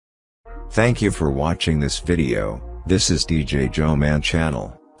Thank you for watching this video. This is DJ Joe Man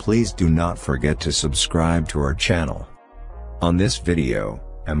channel. Please do not forget to subscribe to our channel. On this video,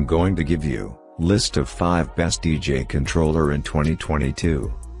 I'm going to give you list of 5 best DJ controller in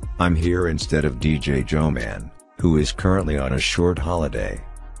 2022. I'm here instead of DJ Joe Man, who is currently on a short holiday.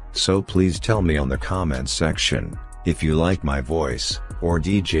 So please tell me on the comments section if you like my voice or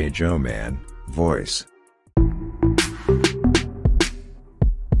DJ Joe Man voice.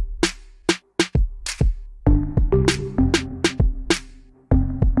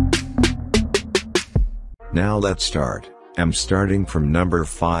 Now let's start. I'm starting from number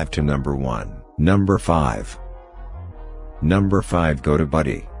 5 to number 1. Number 5. Number 5 go to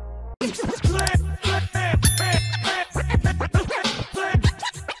Buddy.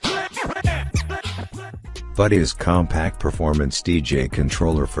 Buddy is compact performance DJ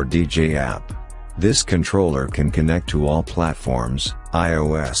controller for DJ app. This controller can connect to all platforms,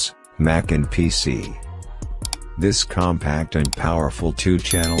 iOS, Mac and PC. This compact and powerful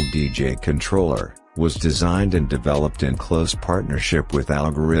 2-channel DJ controller was designed and developed in close partnership with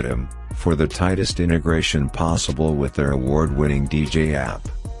Algorithm, for the tightest integration possible with their award-winning DJ app.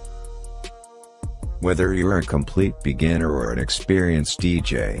 Whether you're a complete beginner or an experienced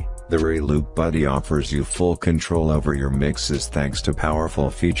DJ, the Reloop Buddy offers you full control over your mixes thanks to powerful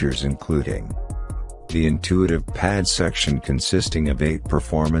features including the intuitive pad section consisting of 8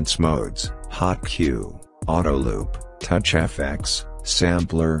 performance modes: Hot Cue, Auto Loop, Touch FX,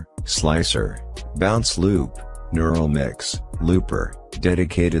 Sampler, Slicer, Bounce Loop, Neural Mix, Looper,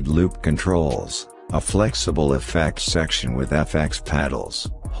 dedicated loop controls, a flexible effects section with FX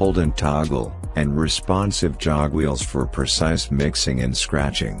paddles, hold and toggle, and responsive jog wheels for precise mixing and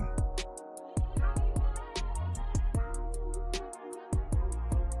scratching.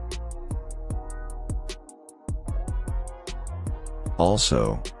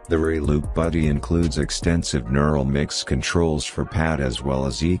 Also, the Reloop Buddy includes extensive neural mix controls for pad as well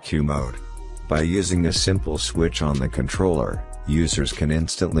as EQ mode. By using a simple switch on the controller, users can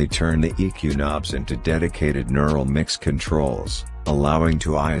instantly turn the EQ knobs into dedicated neural mix controls, allowing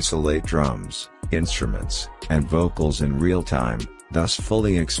to isolate drums, instruments, and vocals in real time, thus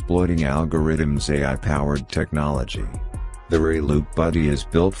fully exploiting Algorithm's AI-powered technology. The Reloop Buddy is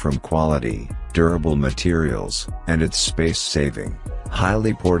built from quality, durable materials, and its space-saving,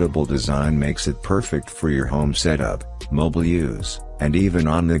 highly portable design makes it perfect for your home setup, mobile use, and even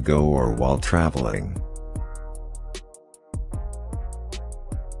on the go or while traveling.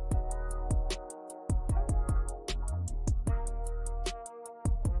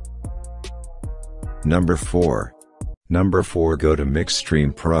 Number 4. Number 4 go to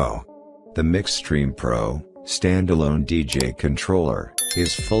Mixstream Pro. The Mixstream Pro standalone DJ controller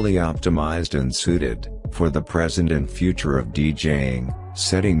is fully optimized and suited for the present and future of DJing,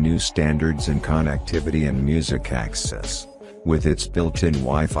 setting new standards in connectivity and music access. With its built-in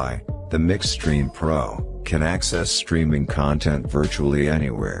Wi-Fi, the Mixstream Pro can access streaming content virtually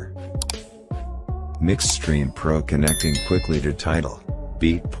anywhere. Mixstream Pro connecting quickly to Tidal,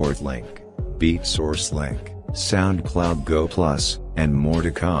 Beatport Link, Beat Source Link, SoundCloud Go Plus, and more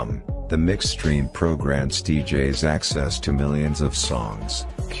to come. The Mixstream Pro grants DJs access to millions of songs,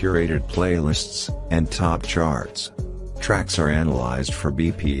 curated playlists, and top charts. Tracks are analyzed for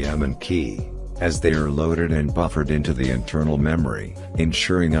BPM and key, as they are loaded and buffered into the internal memory,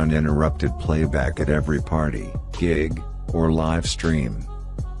 ensuring uninterrupted playback at every party, gig, or live stream.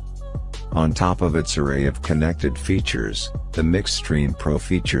 On top of its array of connected features, the Mixstream Pro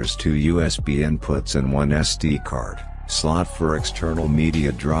features 2 USB inputs and 1 SD card slot for external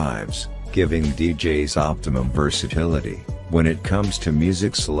media drives, giving DJs optimum versatility when it comes to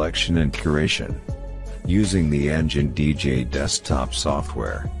music selection and curation. Using the Engine DJ desktop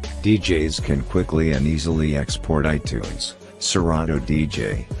software, DJs can quickly and easily export iTunes, Serato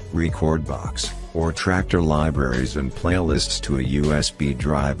DJ, Recordbox, or Tractor libraries and playlists to a USB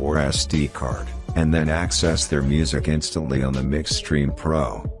drive or SD card, and then access their music instantly on the Mixstream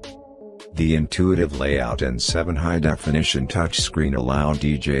Pro. The intuitive layout and 7 high-definition touchscreen allow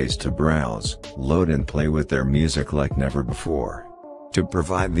DJs to browse, load and play with their music like never before. To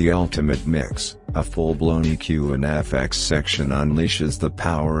provide the ultimate mix, a full-blown EQ and FX section unleashes the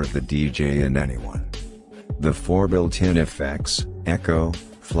power of the DJ in anyone. The 4 built-in effects, echo,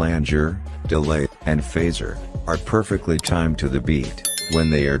 flanger, delay, and phaser, are perfectly timed to the beat, when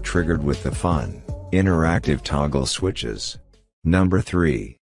they are triggered with the fun, interactive toggle switches. Number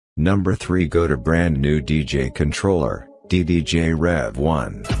 3. Number 3 go to brand new DJ controller,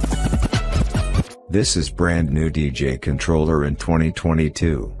 DDJ-REV7. This is brand new DJ controller in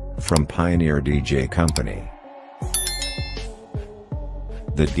 2022, from Pioneer DJ Company.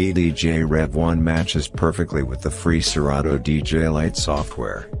 The DDJ-REV7 matches perfectly with the free Serato DJ Lite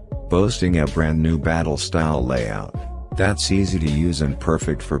software, boasting a brand new battle-style layout that's easy to use and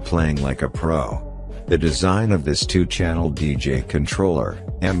perfect for playing like a pro. The design of this 2-channel DJ controller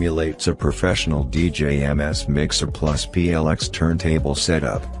emulates a professional DJ mixer plus PLX turntable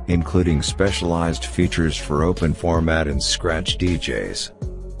setup, including specialized features for open format and scratch DJs.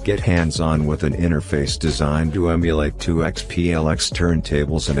 Get hands-on with an interface designed to emulate 2x PLX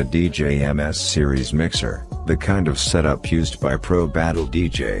turntables and a DJ MS series mixer, the kind of setup used by pro battle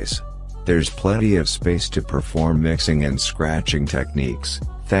DJs. There's plenty of space to perform mixing and scratching techniques,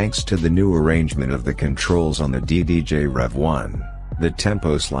 thanks to the new arrangement of the controls on the DDJ-REV7. The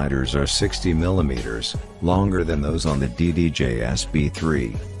tempo sliders are 60mm, longer than those on the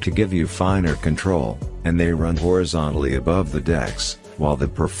DDJ-SB3, to give you finer control, and they run horizontally above the decks, while the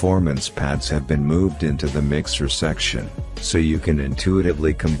performance pads have been moved into the mixer section, so you can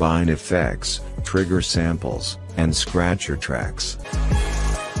intuitively combine effects, trigger samples, and scratch your tracks.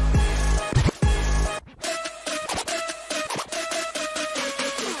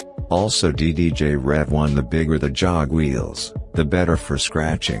 Also DDJ-REV7, the bigger the jog wheels, the better for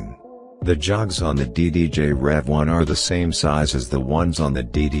scratching. The jogs on the DDJ-REV7 are the same size as the ones on the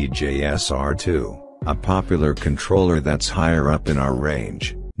DDJ-SR2, a popular controller that's higher up in our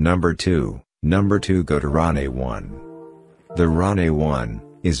range. Number 2, go to RANE ONE. The RANE ONE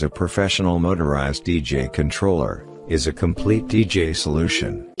is a professional motorized DJ controller, is a complete DJ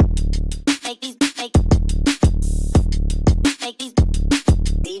solution.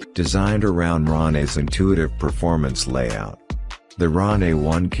 Designed around RANE's intuitive performance layout. The RANE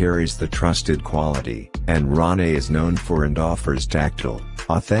ONE carries the trusted quality, and RANE is known for and offers tactile,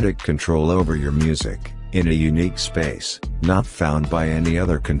 authentic control over your music, in a unique space, not found by any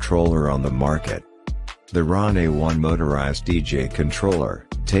other controller on the market. The RANE ONE motorized DJ controller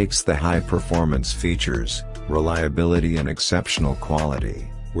takes the high-performance features, reliability and exceptional quality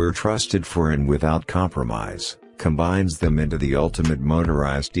we're trusted for and without compromise, combines them into the ultimate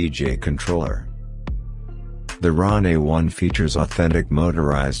motorized DJ controller. The RANE ONE features authentic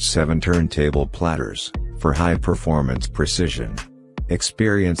motorized 7-turntable platters, for high-performance precision.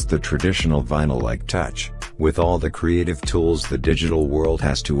 Experience the traditional vinyl-like touch, with all the creative tools the digital world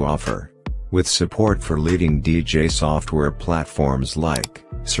has to offer. With support for leading DJ software platforms like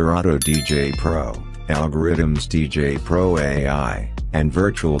Serato DJ Pro, Algorithms DJ Pro AI, and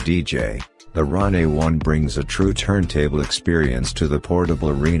Virtual DJ, the RANE ONE brings a true turntable experience to the portable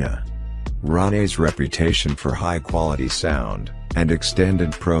arena. RANE's reputation for high-quality sound and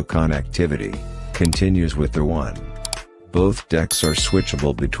extended pro connectivity continues with the One. Both decks are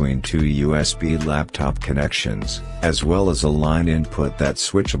switchable between 2 USB laptop connections, as well as a line input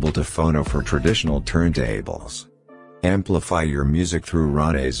that's switchable to phono for traditional turntables. Amplify your music through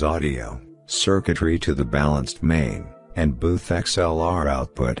RANE's audio circuitry to the balanced main and booth XLR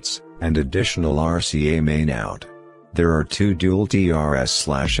outputs, and additional RCA main out. There are 2 dual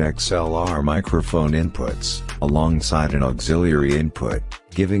TRS/XLR microphone inputs, alongside an auxiliary input,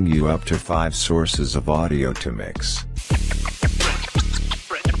 giving you up to 5 sources of audio to mix.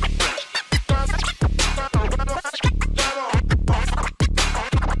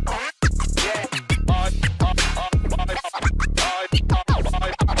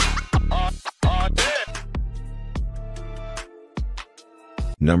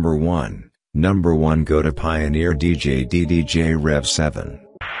 Number 1, go to PIONNER DJ DDJ-REV7.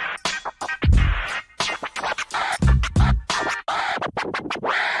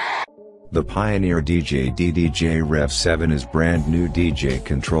 The PIONNER DJ DDJ-REV7 is brand new DJ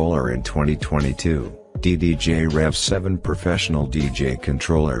controller in 2022. DDJ-REV7 Professional DJ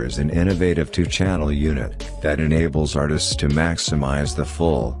Controller is an innovative 2-channel unit that enables artists to maximize the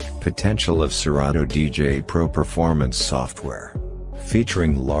full potential of Serato DJ Pro performance software.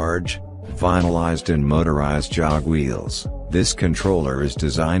 Featuring large, vinylized and motorized jog wheels, this controller is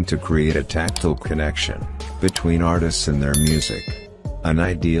designed to create a tactile connection between artists and their music. An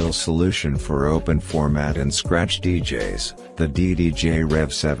ideal solution for open format and scratch DJs, the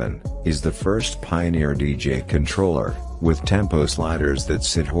DDJ-REV7 is the first PIONNER DJ controller with tempo sliders that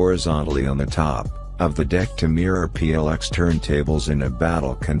sit horizontally on the top of the deck to mirror PLX turntables in a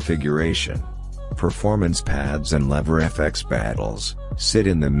battle configuration. Performance pads and lever FX paddles sit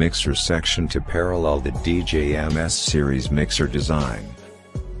in the mixer section to parallel the DJ MS series mixer design.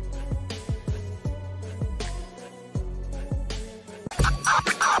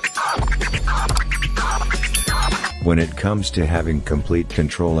 When it comes to having complete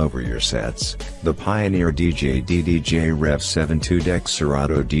control over your sets, the PIONNER DJ DDJ-REV7 2-deck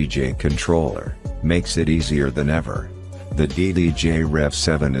Serato DJ controller makes it easier than ever. The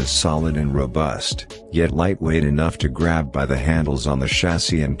DDJ-REV7 is solid and robust, yet lightweight enough to grab by the handles on the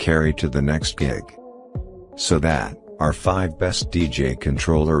chassis and carry to the next gig. So that are 5 best DJ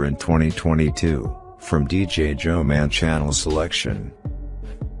controller in 2022, from DJ Joe Man channel selection.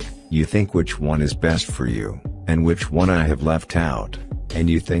 You think which one is best for you, and which one I have left out, and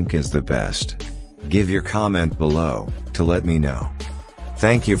you think is the best? Give your comment below, to let me know.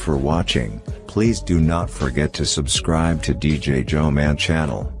 Thank you for watching. Please do not forget to subscribe to DJ Joe Man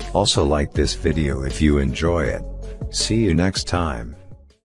channel, also like this video if you enjoy it. See you next time.